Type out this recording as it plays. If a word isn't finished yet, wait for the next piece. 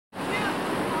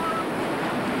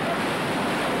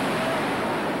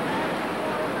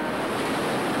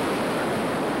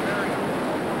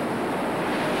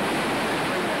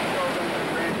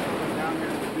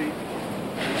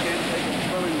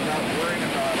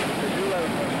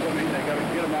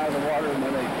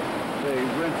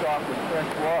residents off with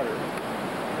fresh water.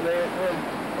 They're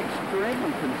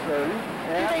extremely concerned.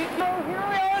 And so here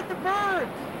we are at the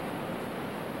birds.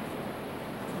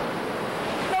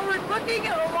 So we're looking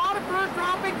at a lot of bird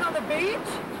droppings on the beach.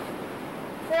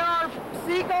 There are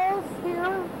seagulls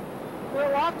here. There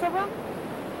are lots of them.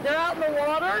 They're out in the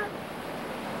water.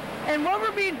 And what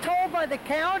we're being told by the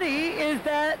county is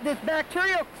that this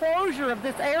bacterial closure of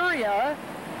this area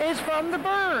is from the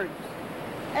birds.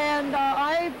 And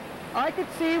I could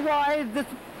see why this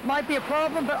might be a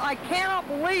problem, but I cannot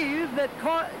believe that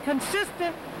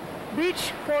consistent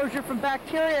beach closure from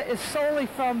bacteria is solely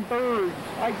from birds.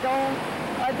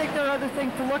 I think there are other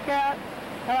things to look at,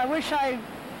 and I wish I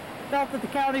felt that the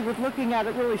county was looking at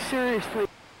it really seriously.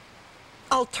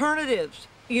 Alternatives.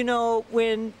 You know,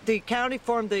 when the county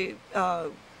formed the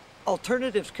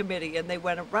Alternatives Committee and they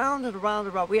went around and around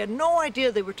and around, we had no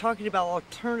idea they were talking about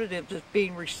alternatives as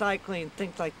being recycling,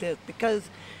 things like this, because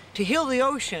to heal the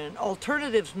ocean,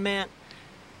 alternatives meant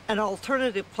an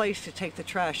alternative place to take the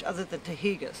trash other than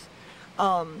Tajiguas.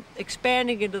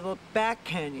 Expanding into the back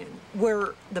canyon,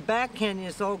 where the back canyon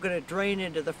is all going to drain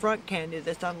into the front canyon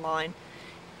that's unlined,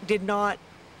 did not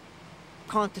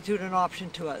constitute an option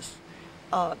to us.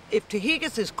 If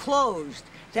Tajiguas is closed,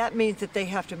 that means that they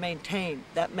have to maintain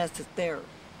that mess that's there.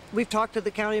 We've talked to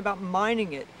the county about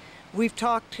mining it. We've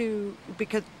talked to,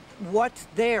 because what's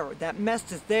there, that mess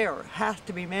that's there, has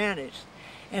to be managed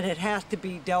and it has to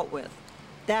be dealt with.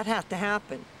 That has to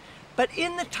happen. But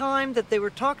in the time that they were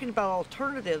talking about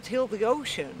alternatives, Heal the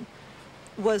Ocean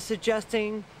was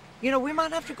suggesting, you know, we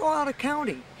might have to go out of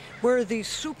county where these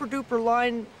super duper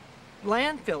line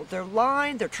landfills,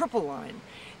 they're triple line.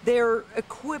 They're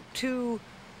equipped to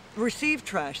receive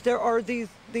trash. There are these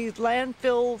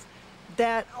landfills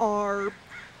that are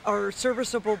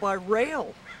serviceable by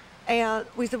rail. And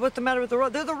we said, what's the matter with the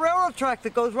road? There's a railroad track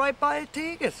that goes right by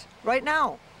Tajiguas right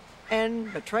now.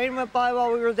 And the train went by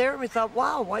while we were there, and we thought,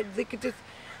 wow, why they could just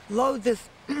load this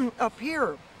up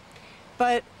here.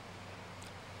 But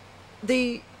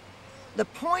the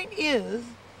point is,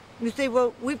 you say,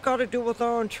 well, we've got to deal with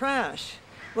our own trash.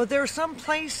 Well, there are some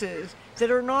places that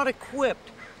are not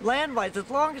equipped land-wise. As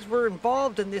long as we're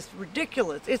involved in this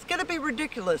ridiculous, it's going to be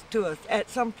ridiculous to us at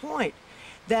some point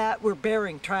that we're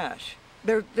burying trash.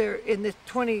 They're in this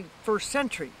 21st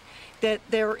century, that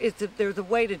there's a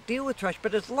way to deal with trash.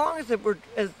 But as long as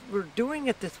we're doing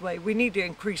it this way, we need to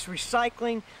increase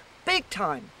recycling big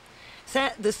time.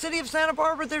 The city of Santa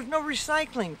Barbara, there's no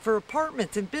recycling for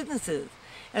apartments and businesses.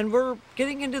 And we're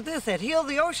getting into this. At Heal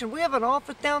the Ocean, we have an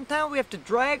office downtown. We have to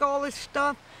drag all this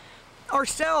stuff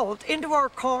ourselves into our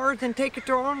cars and take it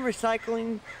to our own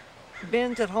recycling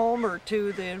bins at home or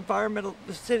to the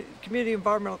Community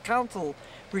Environmental Council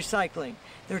recycling.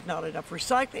 There's not enough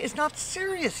recycling. It's not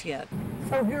serious yet.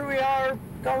 So here we are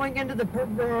going into the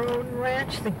Barone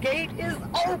Ranch. The gate is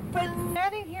open.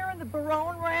 Standing here in the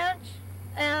Barone Ranch,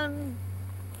 and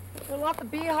there are lots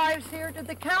of beehives here. Did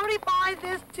the county buy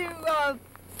this to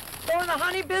go in the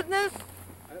honey business?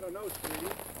 I don't know,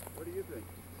 sweetie. What do you think?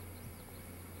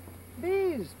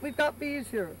 Bees. We've got bees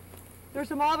here. There's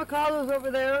some avocados over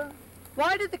there.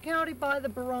 Why did the county buy the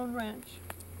Barone Ranch?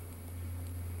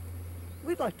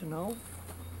 We'd like to know.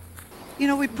 You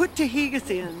know, we put Tajiguas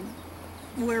in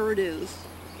where it is,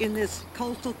 in this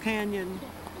coastal canyon,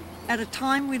 at a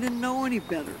time we didn't know any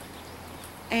better.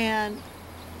 And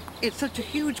it's such a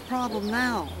huge problem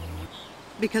now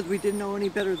because we didn't know any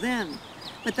better then.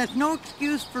 But that's no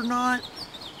excuse for not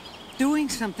doing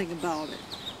something about it.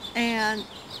 And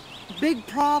big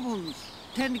problems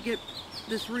tend to get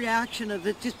this reaction of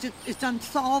it's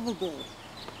unsolvable.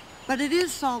 But it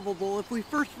is solvable if we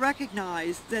first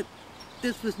recognize that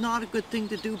this was not a good thing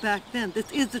to do back then. This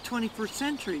is the 21st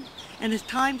century, and it's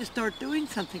time to start doing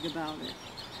something about it.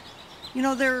 You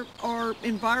know, there are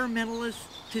environmentalists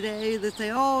today that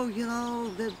say, oh, you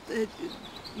know, it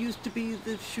used to be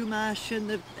the Chumash and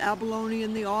the abalone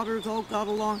and the otters all got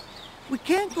along. We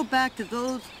can't go back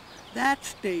to that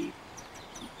state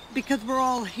because we're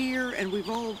all here and we've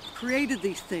all created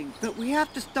these things, but we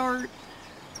have to start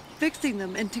fixing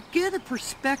them. And to get a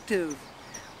perspective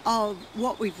of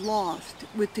what we've lost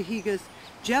with Tajiguas,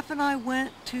 Jeff and I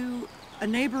went to a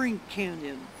neighboring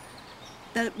canyon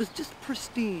that was just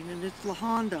pristine, and it's La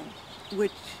Honda,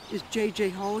 which is J.J.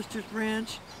 Hollister's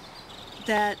ranch,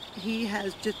 that he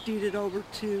has just deeded over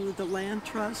to the land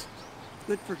trust.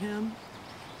 Good for him.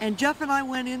 And Jeff and I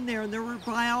went in there, and there were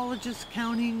biologists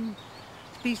counting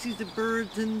species of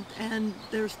birds, and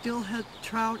there still had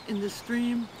trout in the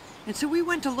stream. And so we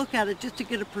went to look at it just to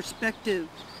get a perspective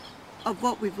of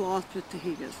what we've lost with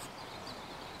Tajiguas.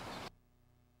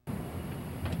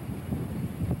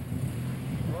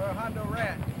 Royal Hondo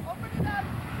that? Open it up.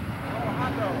 Oh,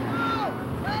 hot dog. Oh,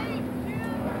 wait.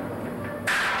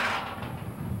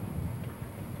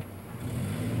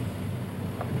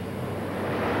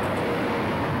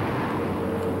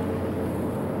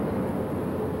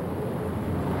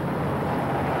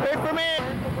 Wait for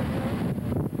me!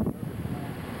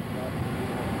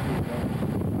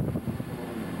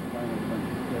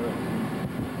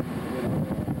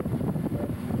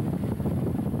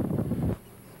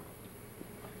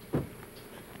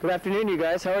 Good afternoon, you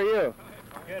guys. How are you?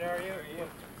 Good, how are you?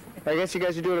 I guess you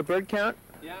guys are doing a bird count.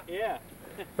 Yeah. Yeah.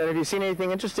 And have you seen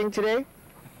anything interesting today?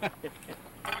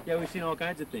 Yeah, we've seen all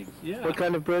kinds of things. Yeah. What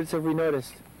kind of birds have we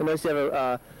noticed? I noticed you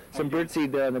have some bird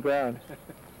seed there on the ground.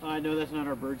 No, that's not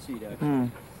our bird seed, actually.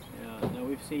 Yeah, no,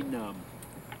 we've seen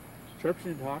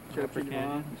Chirping hawks, chirping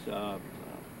hawks,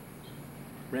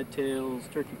 red tails,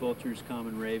 turkey vultures,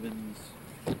 common ravens,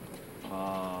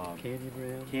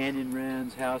 canyon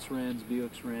wrens, house wrens,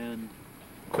 Buick's wren,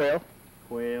 Quail?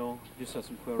 quail. Just saw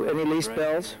some quail. Any least right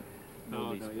bells? there. No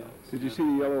least bells. Did you see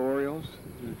the yellow orioles?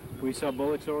 We saw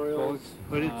Bullock's orioles,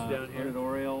 Hooded's down here. hooded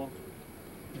oriole,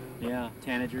 yeah,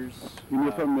 tanagers. You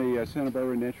know from the Santa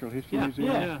Barbara Natural History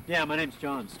Museum? Yeah, my name's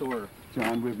John Storer.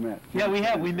 John, we've met. Yeah, we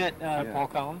have. We met Paul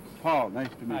Collins. Paul, nice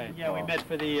to meet you. Yeah, Paul. we met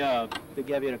for the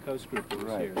Gaviota Coast group that was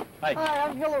Right. here. Hi. Hi,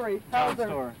 I'm Hillary. John How's it?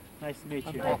 Storer. Nice to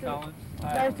meet you. Paul Collins.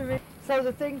 Nice to meet you. So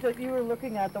the things that you were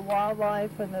looking at, the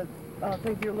wildlife and the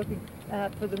things you're looking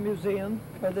at for the museum,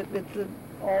 or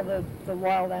all the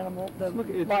wild animal, the Look,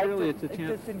 it's life really, that it's a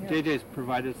chance, exists in here. JJ's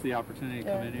provided us the opportunity to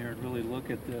come Yeah. in here and really look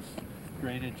at this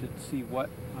drainage and see what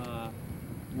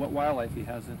wildlife he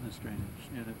has in this drainage.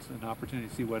 And it's an opportunity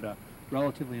to see what a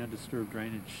relatively undisturbed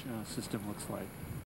drainage system looks like.